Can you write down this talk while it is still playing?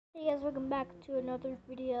guys, welcome back to another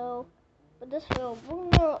video. But this video, we're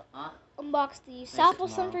gonna unbox the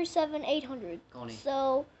Southwest 737-800.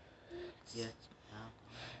 So, yeah.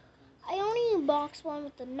 I only unboxed one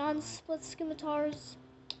with the non-split scimitars,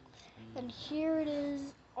 and here it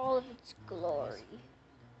is, all of its glory.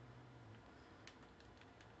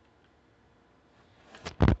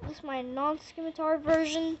 This is my non-scimitar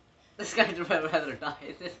version. This guy rather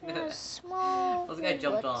died. Small. This guy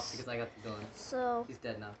jumped off because I got the gun. So he's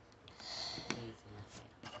dead now.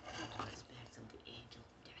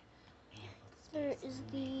 There is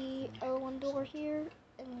the L1 door here,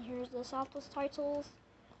 and here's the Southwest titles.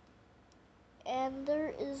 And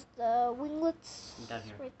there is the winglets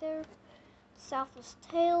right there. Southwest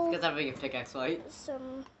tail. Because I'm having a pickaxe fight.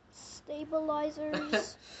 Some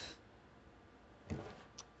stabilizers.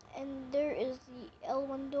 And there is the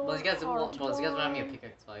L1 door. Well, you guys are having a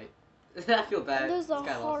pickaxe fight. I feel bad. And there's a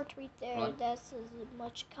heart right there that says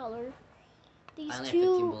much color. These I only have 15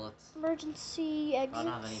 two bullets. emergency exits. I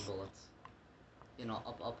don't have any bullets. You know,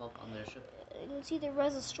 up on their ship. You can see the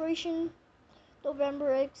registration.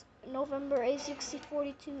 November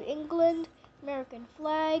A6042 England, American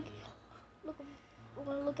flag. We're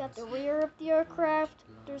gonna look at the rear of the aircraft.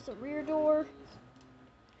 There's the rear door.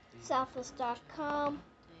 Southwest.com.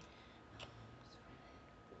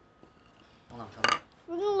 Hold on, come on.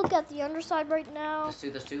 We're gonna look at the underside right now.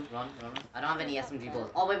 There's two. Run. I don't have any SMG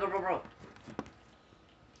bullets. Oh wait, bro.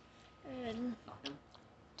 And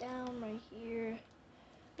down right here.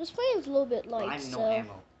 This plane is a little bit light, I have no so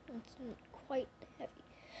ammo. It's quite heavy.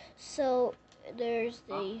 So there's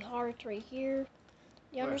the heart right here.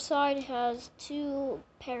 The underside has two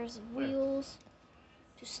pairs of wheels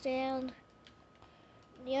to stand.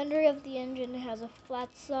 The under of the engine has a flat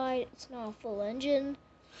side. It's not a full engine.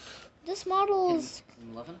 This model is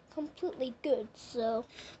completely good. So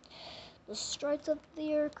the struts of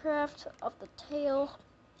the aircraft, of the tail.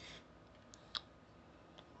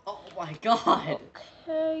 Oh my god!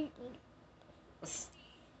 Okay.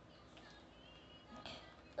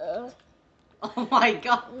 Oh my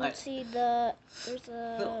god! Let's see there's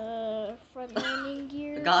a front landing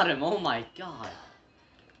gear. Got him! Oh my god!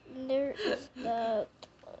 And there is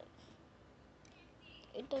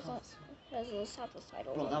it doesn't has a Southwest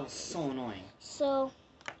title. Bro, that was so annoying. So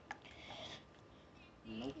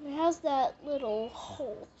it has that little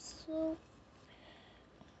hole. So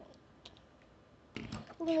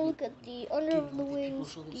we're gonna look at the under of the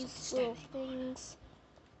wings, these little things.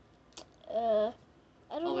 I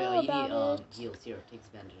don't know about it. Heals here. Take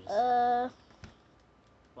bandages. Well,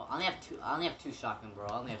 I only have two shotgun, bro.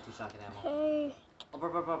 I only have two shotgun ammo. Okay. Oh,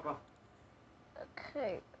 bro.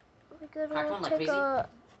 Okay. We're gonna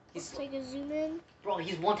take a zoom in. Bro,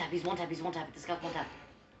 he's one tap. This guy's one tap.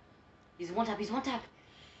 He's one tap.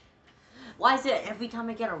 Why is it every time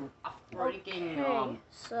I get a freaking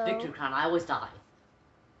victory crown, I always die?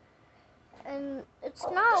 And it's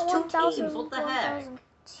not 1,000 what the heck?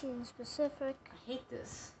 team specific. I hate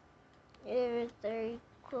this. It's very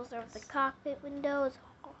close there with the cockpit window. It's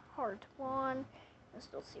hard to one. You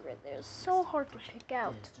still see right there. It's so hard to pick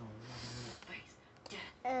out.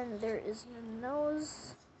 And there is the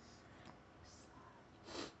nose.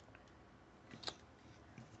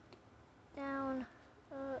 Down.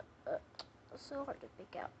 So hard to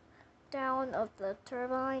pick out. Down of the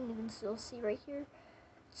turbine. You can still see right here.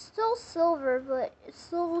 It's still silver, but it's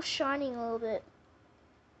still shining a little bit.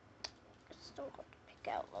 It's still hard to pick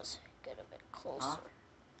out. Let's get a bit closer.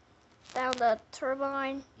 Down the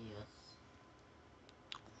turbine. Yes.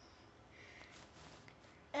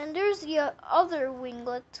 And there's the other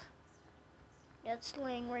winglet that's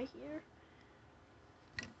laying right here.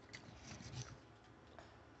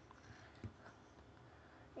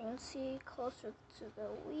 You can see closer to the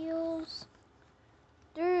wheels.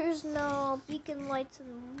 There's no beacon lights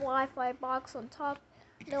and Wi-Fi box on top.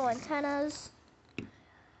 No antennas.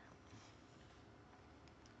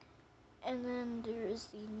 And then there is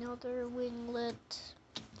another winglet.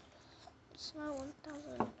 It's not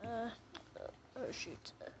 1,000. Oh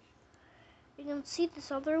shoot. You can see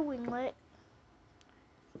this other winglet.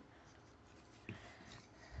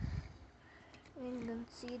 And you can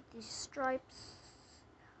see the stripes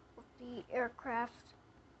of the aircraft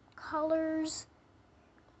colors.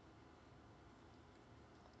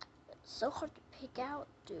 It's so hard to pick out,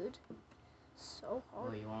 dude. So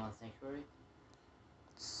hard. Oh, you want on Sanctuary?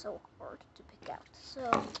 It's so hard to pick out. So,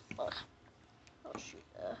 oh shoot.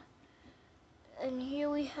 And here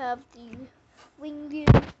we have the wing view.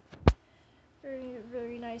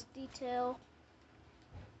 Very nice detail.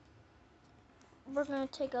 We're gonna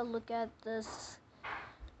take a look at this.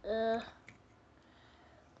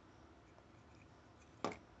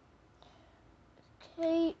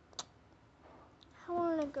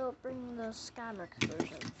 go bring the Skymax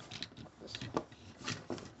version of this one.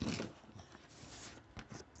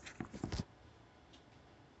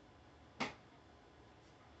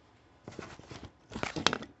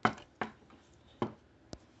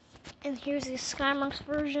 And here's the Skymax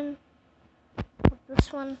version of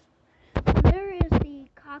this one. And there is the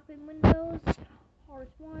cockpit windows, hard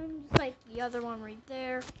one, just like the other one right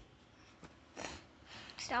there.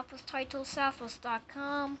 Southwest title,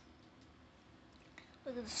 southwest.com.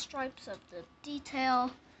 Look at the stripes of the detail.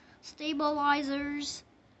 Stabilizers.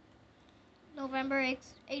 November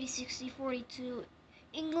 806042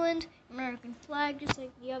 England. American flag, just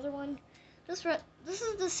like the other one. This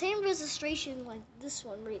is the same registration like this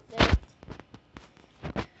one right there.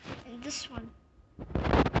 And this one.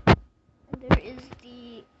 And there is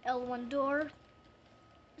the L1 door.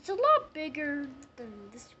 It's a lot bigger than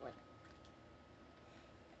this one.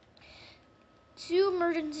 2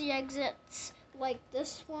 emergency exits like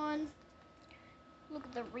this one. Look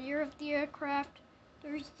at the rear of the aircraft.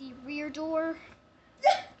 There's the rear door.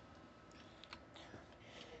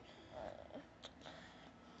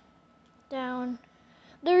 Down.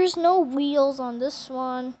 There's no wheels on this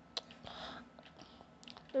one.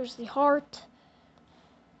 There's the heart.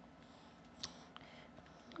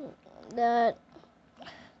 That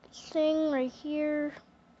thing right here.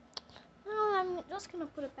 Oh, I'm just gonna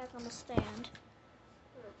put it back on the stand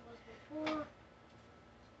where it was before.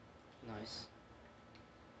 Nice.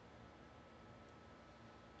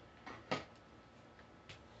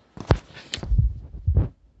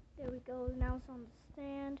 There we go, now it's on the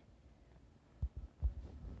stand.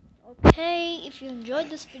 Okay, if you enjoyed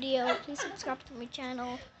this video, please subscribe to my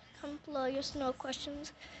channel. Comment below your snow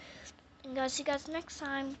questions. And guys, see you guys next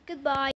time. Goodbye.